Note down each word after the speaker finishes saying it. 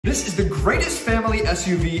This is the greatest family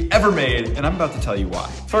SUV ever made, and I'm about to tell you why.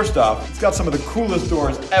 First off, it's got some of the coolest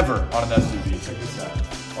doors ever on an SUV. Check this out.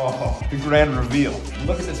 Oh, the grand reveal.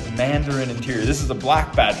 Look at this Mandarin interior. This is a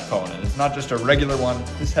black badge component. It's not just a regular one.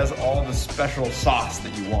 This has all the special sauce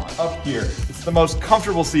that you want. Up here, it's the most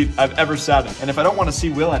comfortable seat I've ever sat in. And if I don't want to see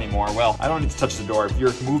Will anymore, well, I don't need to touch the door. If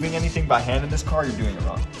you're moving anything by hand in this car, you're doing it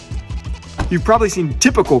wrong. You've probably seen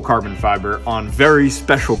typical carbon fiber on very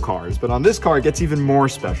special cars, but on this car, it gets even more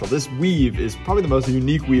special. This weave is probably the most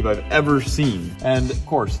unique weave I've ever seen. And of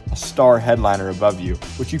course, a star headliner above you,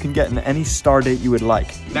 which you can get in any star date you would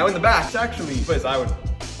like. Now in the back, it's actually a place I would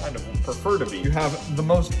kind of prefer to be. You have the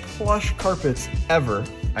most plush carpets ever.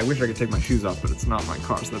 I wish I could take my shoes off, but it's not my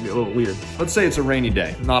car, so that'd be a little weird. Let's say it's a rainy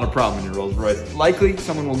day. Not a problem in your Rolls Royce. Likely,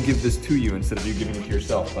 someone will give this to you instead of you giving it to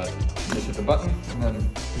yourself, but just hit the button, and then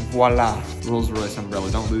voila. Rolls Royce umbrella.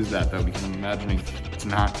 Don't lose that, though, because I'm imagining it's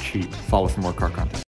not cheap. Follow for more car content.